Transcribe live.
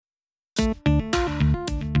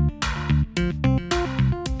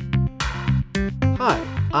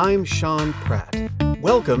I'm Sean Pratt.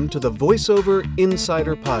 Welcome to the VoiceOver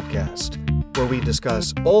Insider Podcast, where we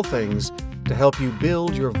discuss all things to help you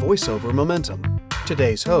build your voiceover momentum.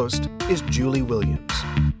 Today's host is Julie Williams.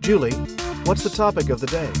 Julie, what's the topic of the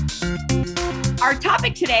day? Our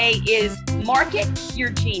topic today is Market Your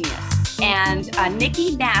Genius. And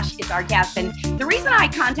Nikki Nash is our guest. And the reason I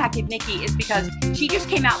contacted Nikki is because she just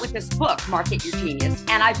came out with this book, Market Your Genius,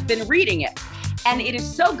 and I've been reading it. And it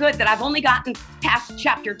is so good that I've only gotten past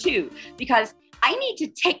chapter 2 because I need to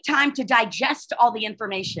take time to digest all the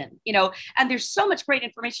information, and there's so much great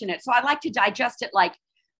information in it. So I like to digest it like,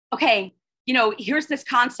 okay, here's this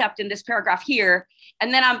concept in this paragraph here.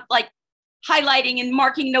 And then I'm like highlighting and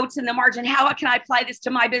marking notes in the margin. How can I apply this to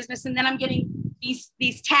my business? And then I'm getting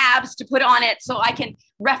these tabs to put on it so I can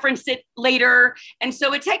reference it later. And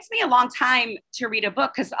so it takes me a long time to read a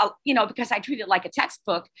book because I treat it like a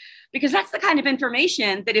textbook, because that's the kind of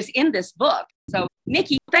information that is in this book. So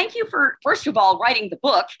Nikki, thank you for, first of all, writing the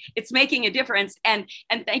book. It's making a difference. And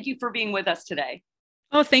thank you for being with us today.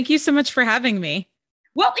 Oh, thank you so much for having me.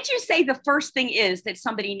 What would you say the first thing is that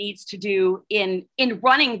somebody needs to do in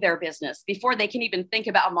running their business before they can even think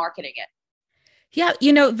about marketing it? Yeah,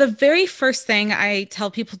 the very first thing I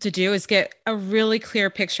tell people to do is get a really clear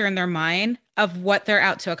picture in their mind of what they're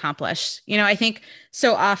out to accomplish. I think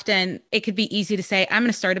so often it could be easy to say, I'm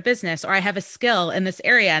going to start a business, or I have a skill in this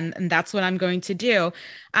area and that's what I'm going to do.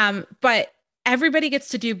 But everybody gets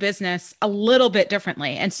to do business a little bit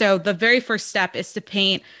differently. And so the very first step is to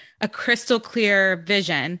paint a crystal clear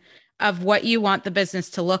vision of what you want the business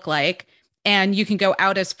to look like. And you can go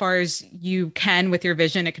out as far as you can with your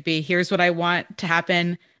vision. It could be, here's what I want to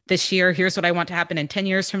happen this year. Here's what I want to happen in 10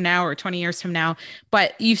 years from now or 20 years from now.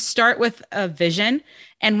 But you start with a vision.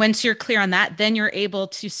 And once you're clear on that, then you're able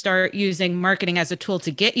to start using marketing as a tool to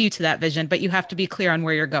get you to that vision. But you have to be clear on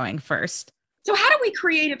where you're going first. So how do we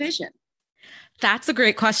create a vision? That's a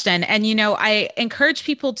great question. And, I encourage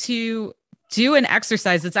people to do an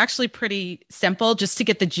exercise. It's actually pretty simple just to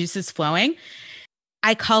get the juices flowing.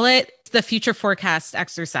 I call it the future forecast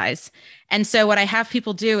exercise. And so what I have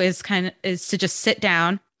people do is to just sit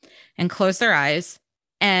down and close their eyes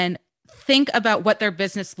and think about what their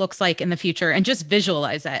business looks like in the future and just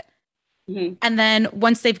visualize it. Mm-hmm. And then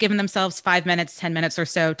once they've given themselves 5 minutes, 10 minutes or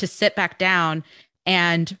so to sit back down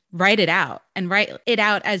and write it out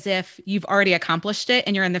as if you've already accomplished it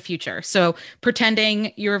and you're in the future. So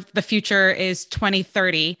pretending the future is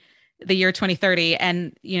 2030, the year 2030,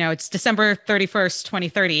 and it's December 31st,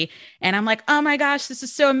 2030. And I'm like, oh my gosh, this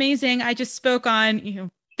is so amazing. I just spoke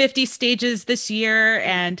on, 50 stages this year,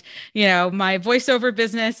 and, my voiceover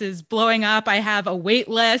business is blowing up. I have a wait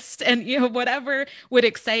list, and, whatever would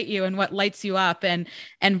excite you and what lights you up, and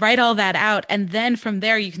write all that out. And then from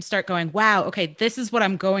there, you can start going, wow, okay, this is what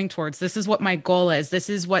I'm going towards. This is what my goal is. This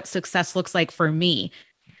is what success looks like for me.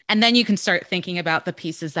 And then you can start thinking about the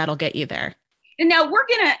pieces that'll get you there. And now we're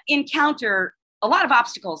going to encounter a lot of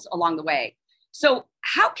obstacles along the way. So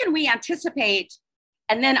how can we anticipate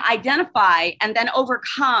and then identify and then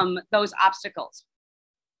overcome those obstacles?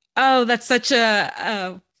 Oh, that's such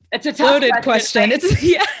it's a loaded question.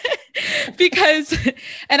 Right? Because,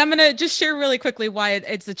 and I'm going to just share really quickly why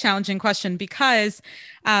it's a challenging question, because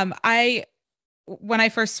when I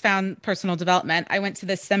first found personal development, I went to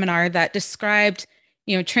this seminar that described,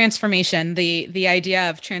 transformation, the idea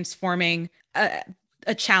of transforming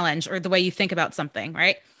a challenge or the way you think about something,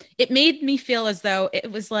 right? It made me feel as though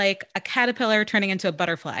it was like a caterpillar turning into a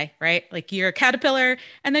butterfly, right? Like you're a caterpillar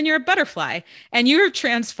and then you're a butterfly and you're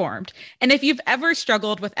transformed. And if you've ever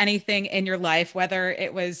struggled with anything in your life, whether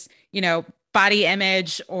it was, body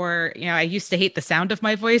image or, I used to hate the sound of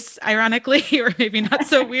my voice, ironically, or maybe not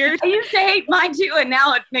so weird. I used to hate mine too, and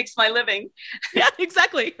now it makes my living. Yeah,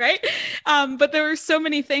 exactly. Right. But there were so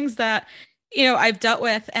many things that, I've dealt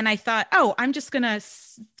with, and I thought, oh, I'm just going to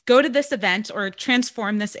go to this event or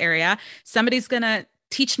transform this area. Somebody's going to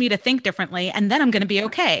teach me to think differently, and then I'm going to be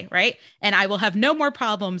okay. Right. And I will have no more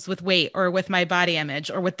problems with weight or with my body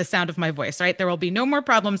image or with the sound of my voice. Right. There will be no more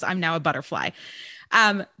problems. I'm now a butterfly.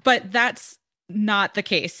 But that's not the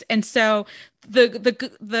case. And so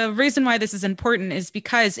the reason why this is important is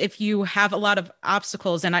because if you have a lot of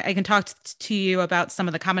obstacles, and I can talk to you about some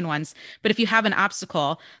of the common ones, but if you have an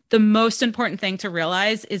obstacle, the most important thing to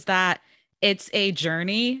realize is that it's a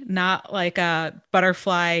journey, not like a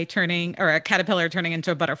butterfly turning or a caterpillar turning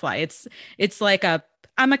into a butterfly. It's like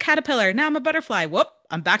I'm a caterpillar. Now I'm a butterfly. Whoop.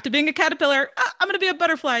 I'm back to being a caterpillar. I'm going to be a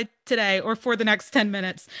butterfly today or for the next 10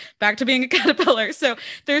 minutes, back to being a caterpillar. So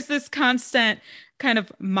there's this constant kind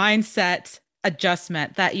of mindset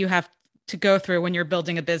adjustment that you have to go through when you're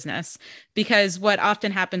building a business, because what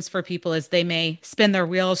often happens for people is they may spin their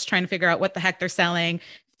wheels trying to figure out what the heck they're selling,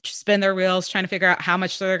 spin their wheels trying to figure out how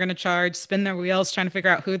much they're going to charge, spin their wheels trying to figure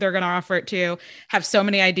out who they're going to offer it to, have so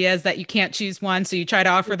many ideas that you can't choose one. So you try to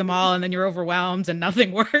offer them all and then you're overwhelmed and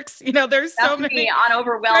nothing works. There's That's so many. Me on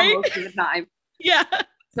overwhelmed right? most of the time. Yeah.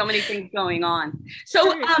 So many things going on.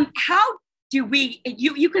 So how do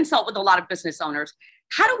you consult with a lot of business owners.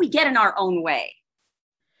 How do we get in our own way?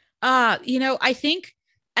 I think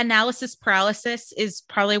analysis paralysis is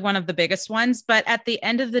probably one of the biggest ones, but at the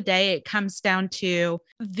end of the day, it comes down to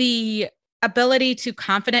the ability to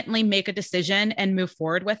confidently make a decision and move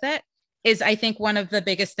forward with it is, I think, one of the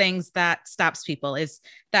biggest things that stops people. Is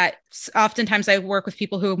that oftentimes I work with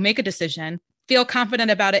people who make a decision, feel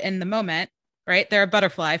confident about it in the moment, right? They're a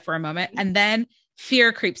butterfly for a moment, and then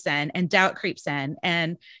fear creeps in and doubt creeps in.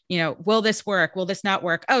 And, will this work? Will this not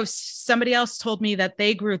work? Oh, somebody else told me that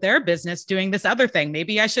they grew their business doing this other thing.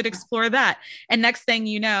 Maybe I should explore that. And next thing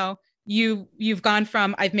you know, you've gone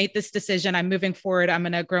from, I've made this decision, I'm moving forward, I'm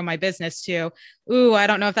going to grow my business, to, ooh, I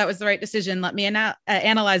don't know if that was the right decision. Let me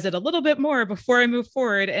analyze it a little bit more before I move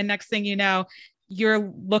forward. And next thing you know,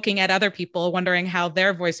 you're looking at other people wondering how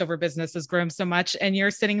their voiceover business has grown so much. And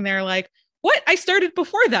you're sitting there like, what? I started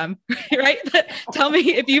before them, right? Tell me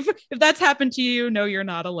if that's happened to you, no, you're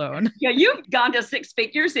not alone. Yeah, you've gone to 6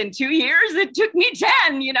 figures in 2 years. It took me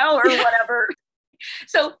 10, or whatever.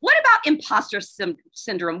 So what about imposter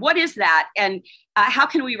syndrome? What is that? And how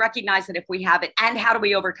can we recognize it if we have it? And how do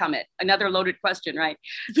we overcome it? Another loaded question, right?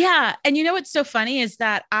 Yeah. And what's so funny is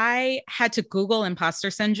that I had to Google imposter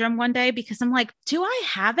syndrome one day because I'm like, do I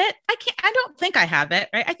have it? I don't think I have it,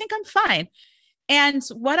 right? I think I'm fine. And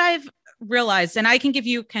what I've realized, and I can give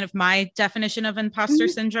you kind of my definition of imposter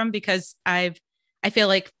syndrome because I feel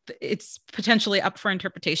like it's potentially up for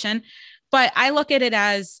interpretation, but I look at it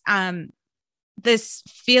as this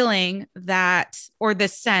feeling that, or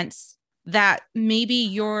this sense that maybe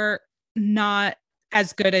you're not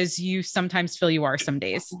as good as you sometimes feel you are some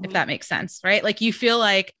days, if that makes sense, right? Like you feel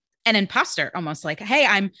like an imposter, almost like, hey,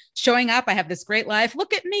 I'm showing up, I have this great life,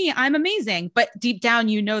 look at me, I'm amazing. But deep down,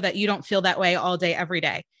 that you don't feel that way all day, every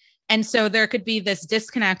day. And so there could be this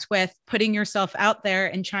disconnect with putting yourself out there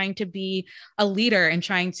and trying to be a leader and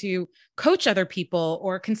trying to coach other people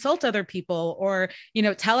or consult other people or,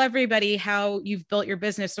 tell everybody how you've built your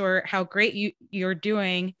business or how great you're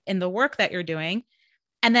doing in the work that you're doing.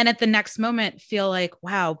 And then at the next moment feel like,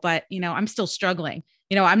 wow, but, I'm still struggling.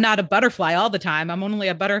 I'm not a butterfly all the time. I'm only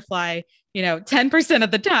a butterfly, 10%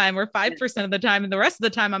 of the time or 5% of the time. And the rest of the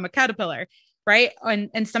time I'm a caterpillar. Right.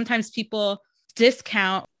 And sometimes people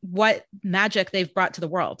discount what magic they've brought to the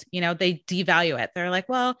world. They devalue it. They're like,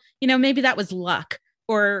 well, maybe that was luck,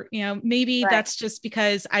 or, maybe that's just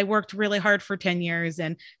because I worked really hard for 10 years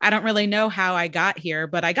and I don't really know how I got here,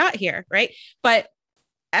 but I got here. Right. But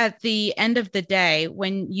at the end of the day,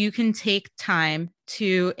 when you can take time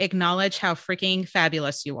to acknowledge how freaking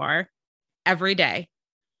fabulous you are every day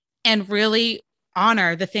and really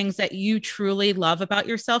honor the things that you truly love about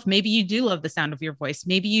yourself. Maybe you do love the sound of your voice.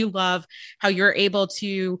 Maybe you love how you're able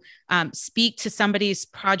to speak to somebody's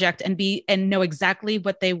project and know exactly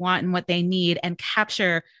what they want and what they need and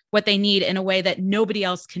capture what they need in a way that nobody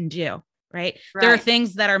else can do. Right? There are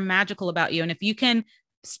things that are magical about you. And if you can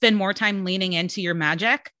spend more time leaning into your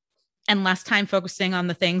magic and less time focusing on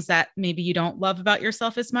the things that maybe you don't love about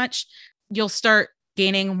yourself as much, you'll start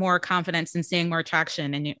gaining more confidence and seeing more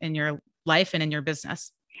traction in your life and in your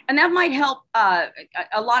business. And that might help.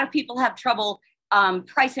 A lot of people have trouble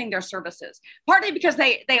pricing their services, partly because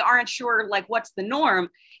they aren't sure like what's the norm.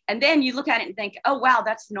 And then you look at it and think, oh, wow,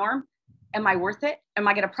 that's the norm. Am I worth it? Am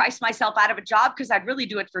I going to price myself out of a job? Because I'd really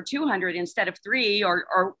do it for 200 instead of 3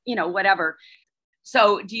 or whatever.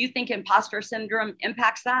 So do you think imposter syndrome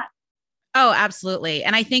impacts that? Oh, absolutely.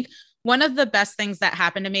 And I think one of the best things that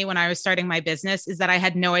happened to me when I was starting my business is that I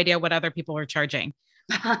had no idea what other people were charging.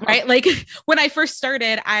 Right? Like when I first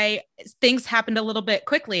started, things happened a little bit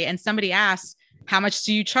quickly and somebody asked, how much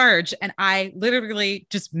do you charge? And I literally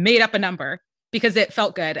just made up a number because it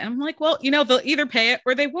felt good. And I'm like, well, they'll either pay it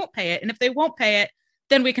or they won't pay it. And if they won't pay it,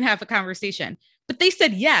 then we can have a conversation. But they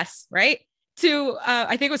said yes, right? To,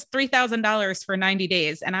 I think it was $3,000 for 90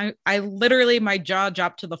 days. And I literally, my jaw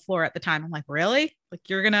dropped to the floor at the time. I'm like, really? Like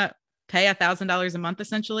you're going to pay $1,000 a month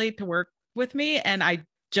essentially to work with me? And I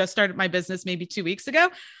just started my business maybe 2 weeks ago.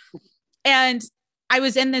 And I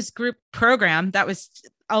was in this group program that was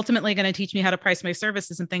ultimately going to teach me how to price my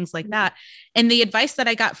services and things like that. And the advice that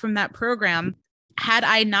I got from that program, had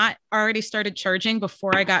I not already started charging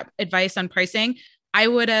before I got advice on pricing, I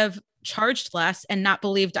would have charged less and not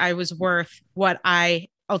believed I was worth what I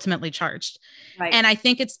ultimately charged. Right. And I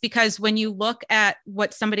think it's because when you look at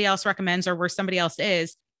what somebody else recommends or where somebody else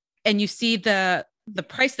is, and you see the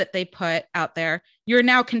price that they put out there, you're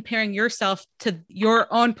now comparing yourself to your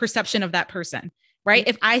own perception of that person, right?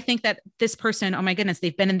 If I think that this person, oh my goodness,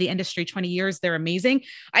 they've been in the industry 20 years, they're amazing,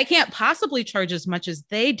 I can't possibly charge as much as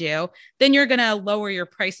they do, then you're going to lower your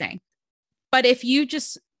pricing. But if you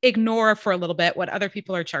just ignore for a little bit what other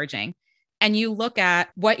people are charging and you look at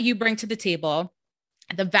what you bring to the table,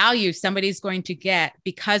 the value somebody's going to get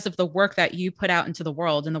because of the work that you put out into the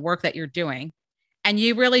world and the work that you're doing, and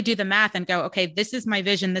you really do the math and go, okay, this is my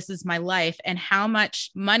vision, this is my life, and how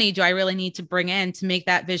much money do I really need to bring in to make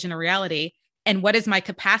that vision a reality? And what is my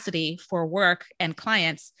capacity for work and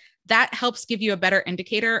clients? That helps give you a better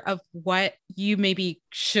indicator of what you maybe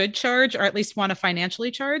should charge, or at least want to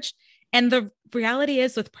financially charge. And the reality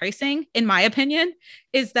is with pricing, in my opinion,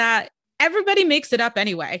 is that everybody makes it up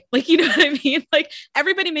anyway. Like, you know what I mean? Like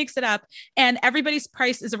everybody makes it up, and everybody's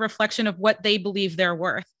price is a reflection of what they believe they're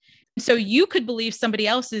worth. So you could believe somebody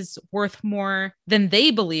else is worth more than they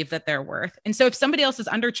believe that they're worth. And so if somebody else is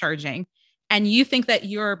undercharging and you think that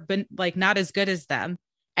you're like not as good as them,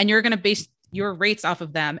 and you're going to base your rates off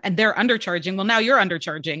of them, and they're undercharging, well, now you're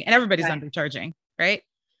undercharging and everybody's undercharging, right?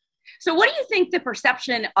 So what do you think the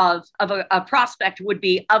perception of a prospect would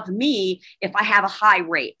be of me if I have a high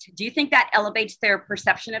rate? Do you think that elevates their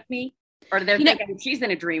perception of me? Or do they think she's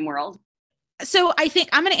in a dream world? So I think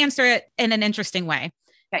I'm going to answer it in an interesting way.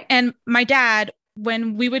 Okay. And my dad,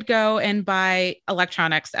 when we would go and buy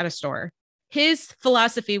electronics at a store, his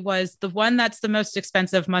philosophy was the one that's the most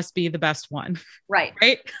expensive must be the best one. Right.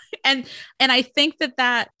 Right. And I think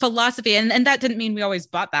that philosophy, and that didn't mean we always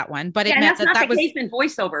bought that one, but it meant that was case in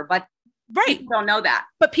voiceover, but right. People don't know that.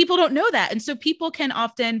 But people don't know that. And so people can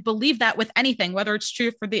often believe that with anything, whether it's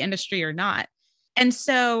true for the industry or not. And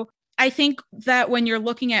so I think that when you're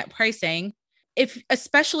looking at pricing,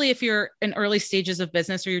 especially if you're in early stages of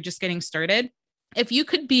business or you're just getting started, if you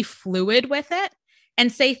could be fluid with it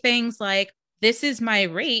and say things like, this is my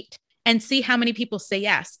rate, and see how many people say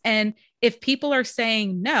yes. And if people are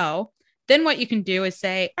saying no, then what you can do is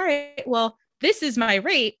say, all right, well, this is my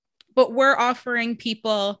rate, but we're offering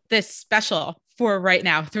people this special for right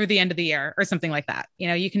now through the end of the year or something like that. You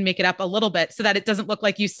know, you can make it up a little bit so that it doesn't look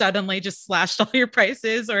like you suddenly just slashed all your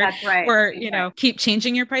prices or, keep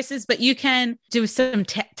changing your prices, but you can do some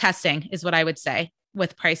testing is what I would say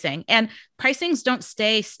with pricing. And pricings don't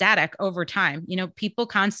stay static over time. You know, people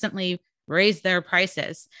constantly raise their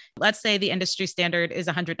prices. Let's say the industry standard is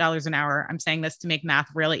 $100 an hour. I'm saying this to make math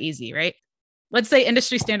really easy, right? Let's say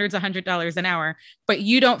industry standard's $100 an hour, but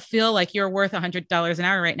you don't feel like you're worth $100 an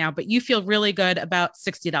hour right now, but you feel really good about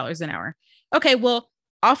 $60 an hour. Okay, well,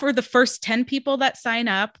 offer the first 10 people that sign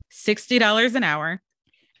up $60 an hour,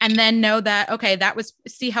 and then know that, okay,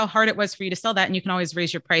 see how hard it was for you to sell that. And you can always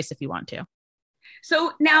raise your price if you want to.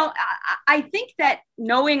 So now I think that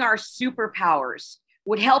knowing our superpowers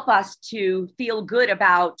would help us to feel good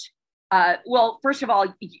about, first of all,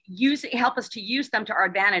 help us to use them to our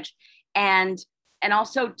advantage, and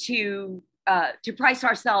also to price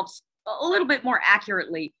ourselves a little bit more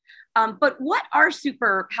accurately. But what are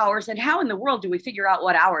superpowers, and how in the world do we figure out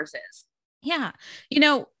what ours is? Yeah. You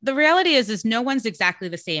know, the reality is no one's exactly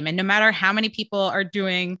the same. And no matter how many people are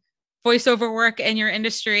doing voiceover work in your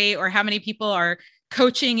industry or how many people are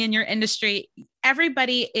coaching in your industry,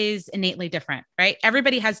 everybody is innately different, right?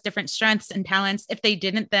 Everybody has different strengths and talents. If they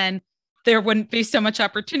didn't, then there wouldn't be so much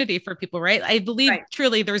opportunity for people, right? I believe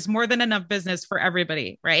truly there's more than enough business for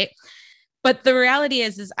everybody, right? But the reality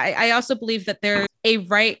is I also believe that there's a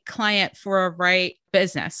right client for a right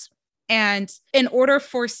business. And in order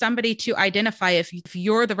for somebody to identify if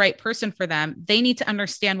you're the right person for them, they need to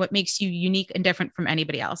understand what makes you unique and different from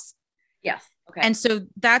anybody else. Yes. Okay. And so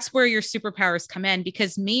that's where your superpowers come in,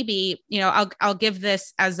 because maybe, you know, I'll give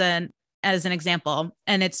this as an example.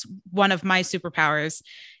 And it's one of my superpowers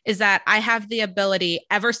is that I have the ability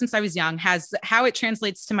ever since I was young. Has how it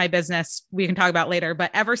translates to my business, we can talk about later,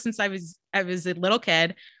 but ever since I was a little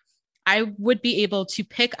kid, I would be able to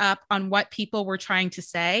pick up on what people were trying to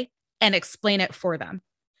say and explain it for them.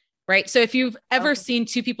 Right. So if you've ever seen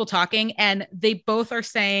two people talking and they both are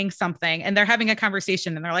saying something and they're having a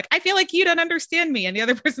conversation and they're like, I feel like you don't understand me. And the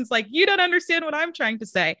other person's like, you don't understand what I'm trying to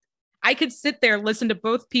say. I could sit there, listen to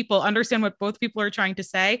both people, understand what both people are trying to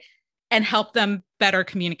say, and help them better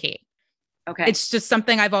communicate. Okay. It's just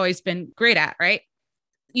something I've always been great at, right?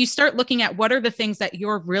 You start looking at what are the things that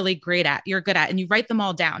you're really great at, you're good at, and you write them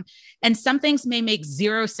all down. And some things may make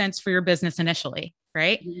zero sense for your business initially,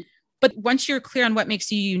 right? Mm-hmm. But once you're clear on what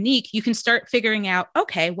makes you unique, you can start figuring out,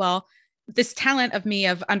 okay, well, this talent of me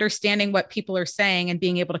of understanding what people are saying and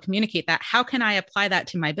being able to communicate that, how can I apply that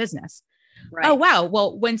to my business? Right. Oh, wow.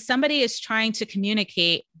 Well, when somebody is trying to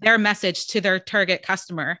communicate their message to their target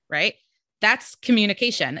customer, right? That's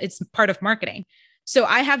communication. It's part of marketing. So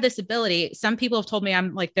I have this ability. Some people have told me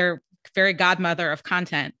I'm like their fairy godmother of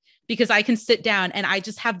content because I can sit down and I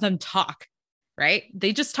just have them talk, right?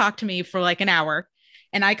 They just talk to me for like an hour.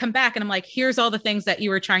 And I come back and I'm like, here's all the things that you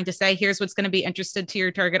were trying to say. Here's what's going to be interested to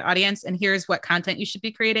your target audience. And here's what content you should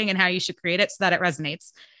be creating and how you should create it so that it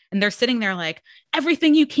resonates. And they're sitting there like,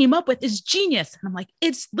 everything you came up with is genius. And I'm like,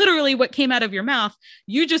 it's literally what came out of your mouth.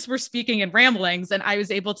 You just were speaking in ramblings and I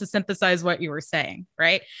was able to synthesize what you were saying.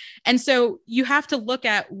 Right. And so you have to look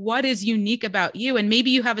at what is unique about you. And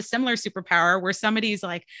maybe you have a similar superpower where somebody's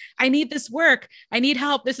like, I need this work. I need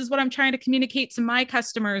help. This is what I'm trying to communicate to my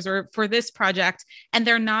customers or for this project. And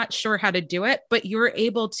they're not sure how to do it, but you're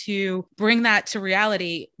able to bring that to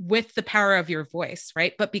reality with the power of your voice.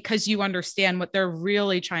 Right. But because you understand what they're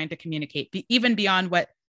really trying to communicate, even beyond what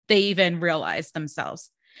they even realize themselves.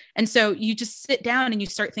 And so you just sit down and you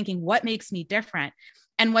start thinking, what makes me different?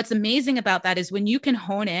 And what's amazing about that is when you can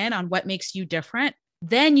hone in on what makes you different,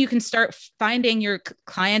 then you can start finding your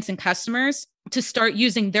clients and customers to start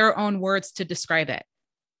using their own words to describe it.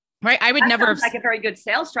 Right? I would never sounds like a very good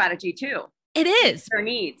sales strategy too. It is. Their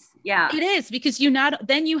needs. Yeah. It is because you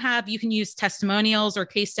can use testimonials or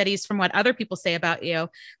case studies from what other people say about you,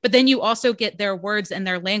 but then you also get their words and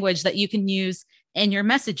their language that you can use in your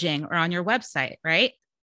messaging or on your website, right?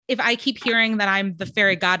 If I keep hearing that I'm the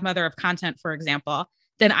fairy godmother of content, for example,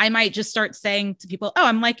 then I might just start saying to people, oh,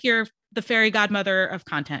 I'm like the fairy godmother of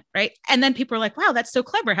content, right? And then people are like, wow, that's so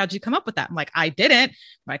clever. How'd you come up with that? I'm like, I didn't.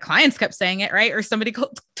 My clients kept saying it, right? Or somebody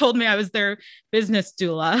told me I was their business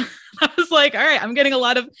doula. I was like, all right, I'm getting a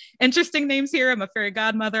lot of interesting names here. I'm a fairy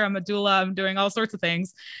godmother. I'm a doula. I'm doing all sorts of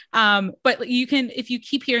things. But you can, if you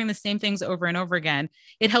keep hearing the same things over and over again,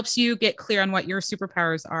 it helps you get clear on what your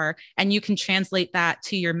superpowers are. And you can translate that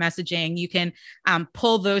to your messaging. You can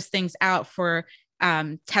pull those things out for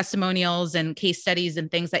testimonials and case studies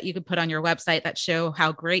and things that you could put on your website that show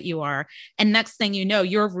how great you are. And next thing you know,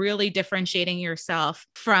 you're really differentiating yourself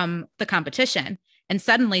from the competition. And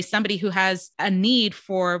suddenly somebody who has a need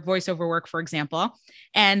for voiceover work, for example,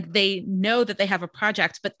 and they know that they have a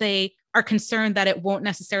project, but they are concerned that it won't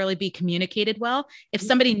necessarily be communicated well. If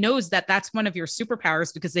somebody knows that that's one of your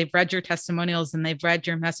superpowers because they've read your testimonials and they've read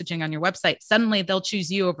your messaging on your website, suddenly they'll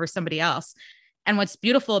choose you over somebody else. And what's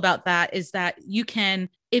beautiful about that is that you can,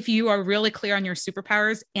 if you are really clear on your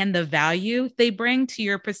superpowers and the value they bring to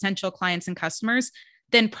your potential clients and customers,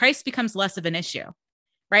 then price becomes less of an issue,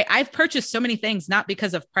 right? I've purchased so many things, not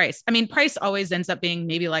because of price. I mean, price always ends up being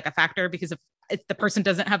maybe like a factor because if the person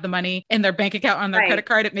doesn't have the money in their bank account on their credit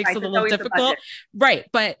card, it makes it a little difficult. Right.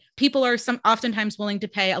 But people are oftentimes willing to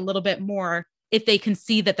pay a little bit more if they can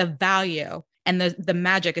see that the value and the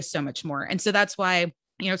magic is so much more. And so that's why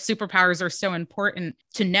superpowers are so important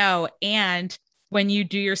to know. And when you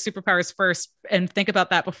do your superpowers first and think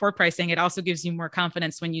about that before pricing, it also gives you more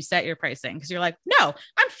confidence when you set your pricing because you're like, no,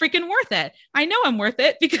 I'm freaking worth it. I know I'm worth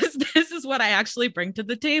it because this is what I actually bring to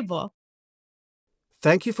the table.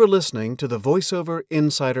 Thank you for listening to the VoiceOver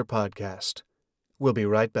Insider Podcast. We'll be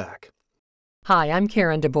right back. Hi, I'm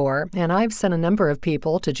Karen DeBoer, and I've sent a number of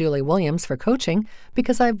people to Julie Williams for coaching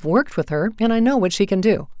because I've worked with her and I know what she can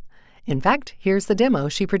do. In fact, here's the demo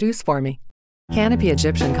she produced for me. Canopy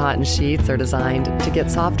Egyptian cotton sheets are designed to get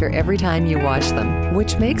softer every time you wash them,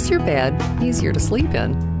 which makes your bed easier to sleep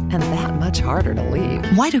in and that much harder to leave.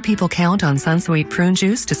 Why do people count on Sunsweet prune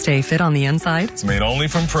juice to stay fit on the inside? It's made only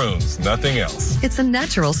from prunes, nothing else. It's a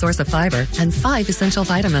natural source of fiber and 5 essential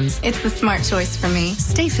vitamins. It's the smart choice for me.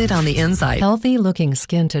 Stay fit on the inside. Healthy looking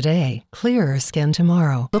skin today, clearer skin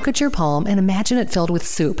tomorrow. Look at your palm and imagine it filled with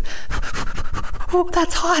soup. Oh,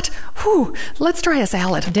 that's hot. Whew. Let's try a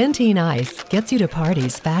salad. Dentine Ice gets you to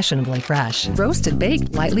parties fashionably fresh. Roasted,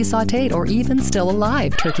 baked, lightly sautéed, or even still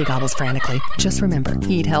alive. Turkey gobbles frantically. Just remember,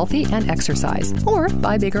 eat healthy and exercise. Or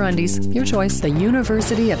buy bigger undies. Your choice. The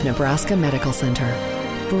University of Nebraska Medical Center.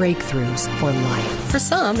 Breakthroughs for life. For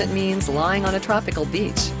some, it means lying on a tropical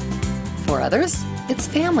beach. For others, it's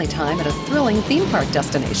family time at a thrilling theme park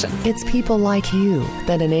destination. It's people like you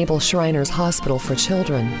that enable Shriners Hospital for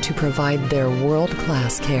Children to provide their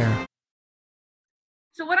world-class care.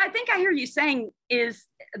 So what I think I hear you saying is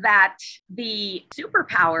that the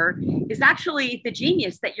superpower is actually the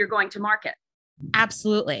genius that you're going to market.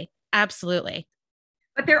 Absolutely. Absolutely.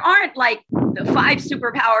 But there aren't like the 5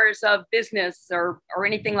 superpowers of business or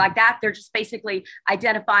anything like that. They're just basically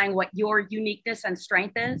identifying what your uniqueness and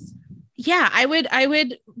strength is. Yeah, I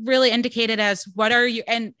would really indicate it as what are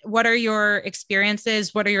your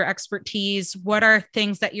experiences? What are your expertise? What are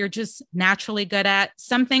things that you're just naturally good at?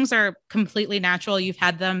 Some things are completely natural. You've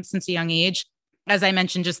had them since a young age. As I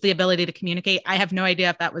mentioned, just the ability to communicate. I have no idea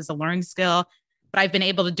if that was a learned skill, but I've been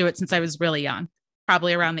able to do it since I was really young,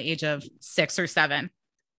 probably around the age of 6 or 7.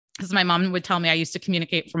 Because my mom would tell me I used to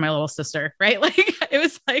communicate for my little sister, right? Like it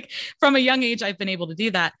was like from a young age, I've been able to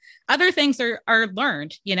do that. Other things are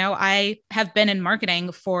learned. I have been in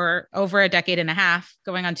marketing for over a decade and a half,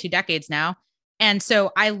 going on 2 decades now. And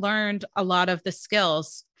so I learned a lot of the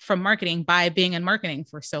skills from marketing by being in marketing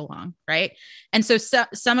for so long, right? And so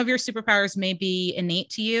some of your superpowers may be innate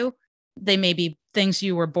to you. They may be things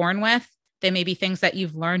you were born with. They may be things that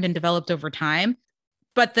you've learned and developed over time.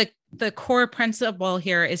 But the core principle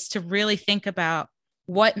here is to really think about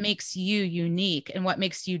what makes you unique and what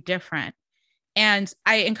makes you different. And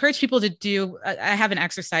I encourage people to I have an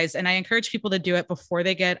exercise and I encourage people to do it before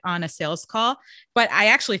they get on a sales call. But I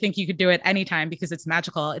actually think you could do it anytime because it's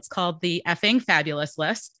magical. It's called the effing fabulous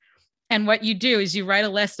list. And what you do is you write a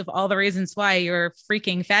list of all the reasons why you're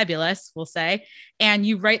freaking fabulous, we'll say, and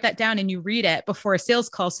you write that down and you read it before a sales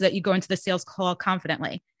call so that you go into the sales call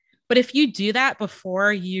confidently. But if you do that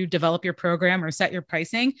before you develop your program or set your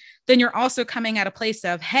pricing, then you're also coming at a place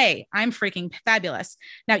of, hey, I'm freaking fabulous.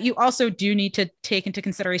 Now, you also do need to take into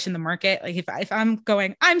consideration the market. Like if I'm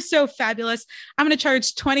going, I'm so fabulous, I'm going to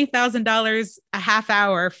charge $20,000 a half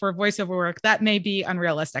hour for voiceover work. That may be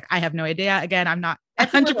unrealistic. I have no idea. Again, I'm not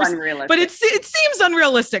That's 100%, unrealistic. But it seems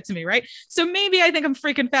unrealistic to me, right? So maybe I think I'm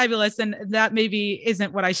freaking fabulous and that maybe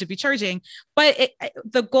isn't what I should be charging. But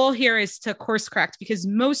the goal here is to course correct because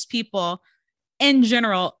most people in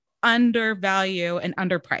general undervalue and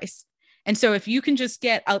underprice. And so if you can just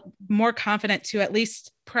get more confident to at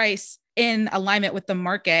least price in alignment with the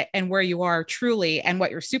market and where you are truly and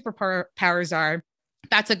what your superpowers are,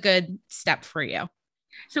 that's a good step for you.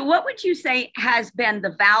 So what would you say has been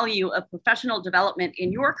the value of professional development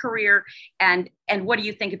in your career? And what do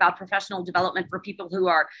you think about professional development for people who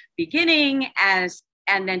are beginning and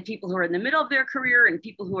then people who are in the middle of their career and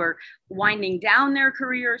people who are winding down their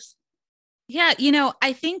careers? Yeah,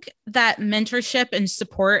 I think that mentorship and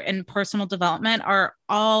support and personal development are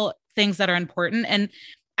all things that are important. And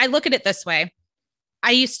I look at it this way.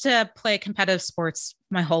 I used to play competitive sports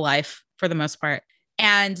my whole life for the most part.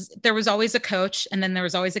 And there was always a coach and then there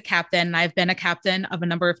was always a captain. And I've been a captain of a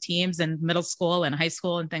number of teams in middle school and high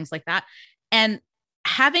school and things like that. And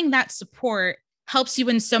having that support helps you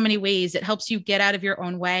in so many ways. It helps you get out of your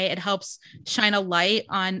own way. It helps shine a light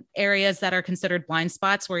on areas that are considered blind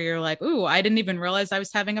spots where you're like, ooh, I didn't even realize I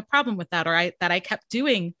was having a problem with that, or that I kept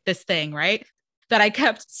doing this thing, right? That I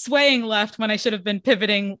kept swaying left when I should have been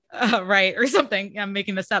pivoting right or something. I'm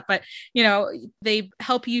making this up, but they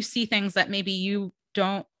help you see things that maybe you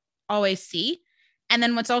don't always see. And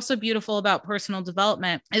then what's also beautiful about personal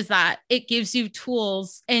development is that it gives you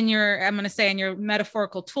tools in your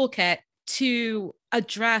metaphorical toolkit to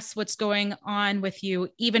address what's going on with you,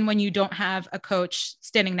 even when you don't have a coach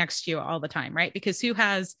standing next to you all the time, right? Because who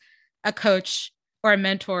has a coach or a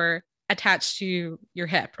mentor attached to your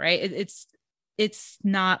hip, right? It's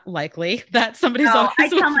not likely that somebody's always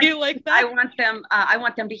with you like that. I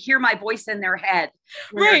want them to hear my voice in their head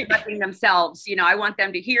when right. They're touching themselves. I want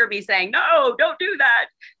them to hear me saying, no, don't do that,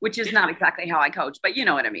 which is not exactly how I coach, but you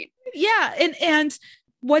know what I mean? Yeah. And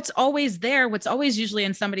what's always usually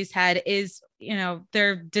in somebody's head is,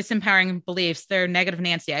 their disempowering beliefs, their negative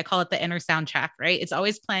Nancy. I call it the inner soundtrack, right? It's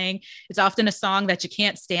always playing. It's often a song that you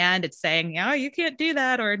can't stand. It's saying, oh, you can't do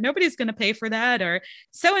that, or nobody's going to pay for that, or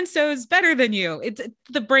so-and-so is better than you.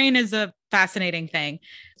 The brain is a fascinating thing,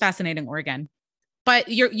 fascinating organ. But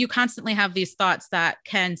you constantly have these thoughts that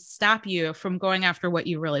can stop you from going after what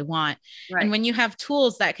you really want. Right. And when you have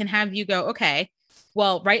tools that can have you go, okay,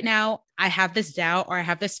 well, right now I have this doubt, or I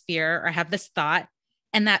have this fear, or I have this thought,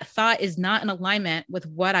 and that thought is not in alignment with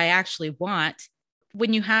what I actually want.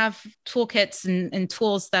 When you have toolkits and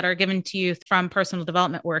tools that are given to you from personal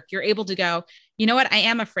development work, you're able to go, you know what, I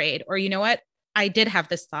am afraid, or you know what, I did have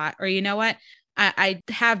this thought, or you know what, I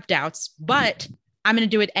have doubts, but I'm going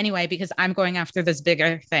to do it anyway because I'm going after this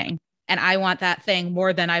bigger thing. And I want that thing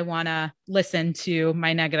more than I want to listen to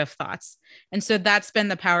my negative thoughts. And so that's been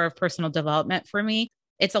the power of personal development for me.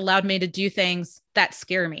 It's allowed me to do things that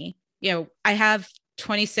scare me. I have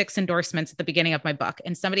 26 endorsements at the beginning of my book.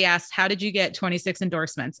 And somebody asked, how did you get 26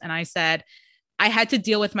 endorsements? And I said, I had to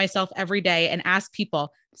deal with myself every day and ask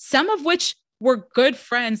people, some of which were good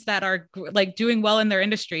friends that are like doing well in their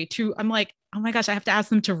industry, I'm like, oh my gosh, I have to ask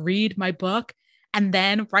them to read my book and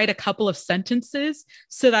then write a couple of sentences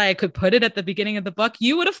so that I could put it at the beginning of the book,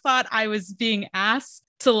 you would have thought I was being asked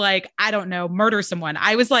to, like, I don't know, murder someone.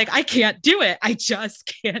 I was like, I can't do it. I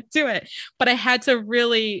just can't do it. But I had to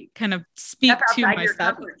really kind of speak to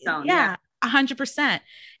myself. Yeah, 100%.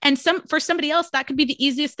 And for somebody else, that could be the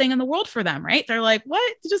easiest thing in the world for them, right? They're like,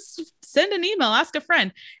 what? Just send an email, ask a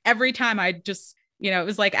friend. Every time I just, it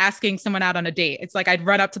was like asking someone out on a date. It's like I'd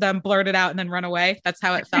run up to them, blurt it out, and then run away. That's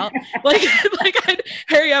how it felt. like I'd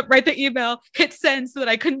hurry up, write the email, hit send so that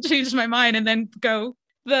I couldn't change my mind, and then go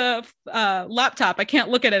the laptop. I can't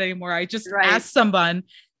look at it anymore. I just asked someone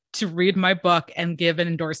to read my book and give an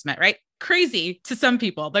endorsement, right? Crazy to some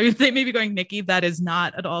people. They may be going, Nikki, that is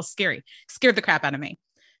not at all scary. Scared the crap out of me.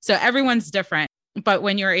 So everyone's different. But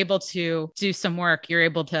when you're able to do some work, you're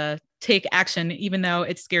able to take action, even though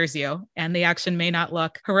it scares you. And the action may not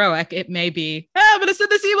look heroic. It may be, I'm going to send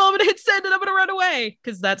this email, I'm going to hit send, and I'm going to run away,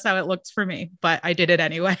 because that's how it looked for me. But I did it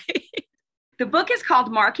anyway. The book is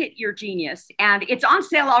called Market Your Genius, and it's on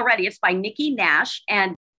sale already. It's by Nikki Nash,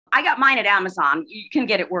 and I got mine at Amazon. You can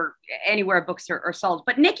get it anywhere books are sold.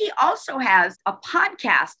 But Nikki also has a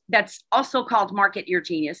podcast that's also called Market Your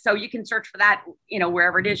Genius. So you can search for that,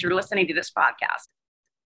 wherever it is you're listening to this podcast.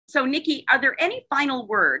 So Nikki, are there any final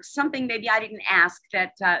words, something maybe I didn't ask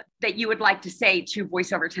that you would like to say to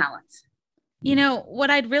voiceover talents?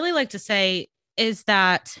 What I'd really like to say is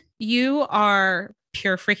that you are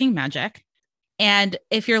pure freaking magic. And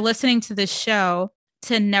if you're listening to this show,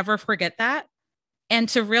 to never forget that, and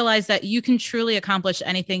to realize that you can truly accomplish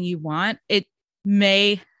anything you want. It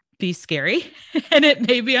may be scary and it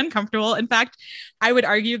may be uncomfortable. In fact, I would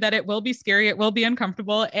argue that it will be scary, it will be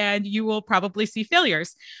uncomfortable, and you will probably see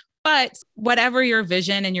failures. But whatever your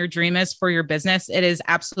vision and your dream is for your business, it is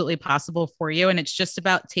absolutely possible for you. And it's just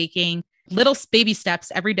about taking little baby steps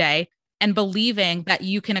every day and believing that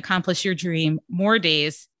you can accomplish your dream more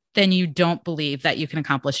days than you don't believe that you can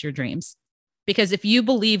accomplish your dreams. Because if you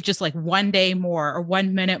believe just like 1 day more or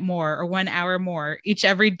 1 minute more or 1 hour more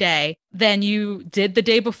every day than you did the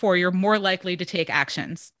day before, you're more likely to take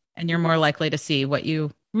actions and you're more likely to see what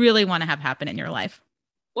you really want to have happen in your life.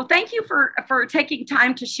 Well, thank you for taking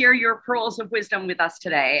time to share your pearls of wisdom with us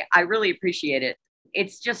today. I really appreciate it.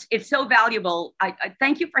 It's so valuable. I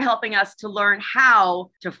thank you for helping us to learn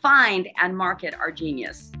how to find and market our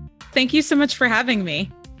genius. Thank you so much for having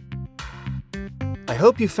me. I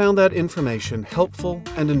hope you found that information helpful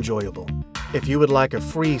and enjoyable. If you would like a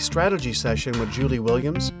free strategy session with Julie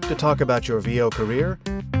Williams to talk about your VO career,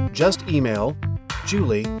 just email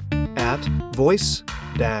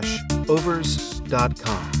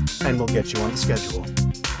julie@voice-overs.com and we'll get you on the schedule.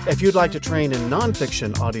 If you'd like to train in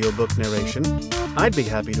nonfiction audiobook narration, I'd be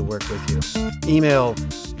happy to work with you. Email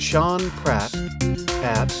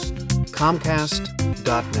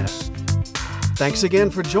seanpratt@comcast.net. Thanks again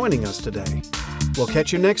for joining us today. We'll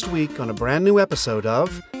catch you next week on a brand new episode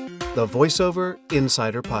of the VoiceOver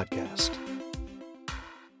Insider Podcast.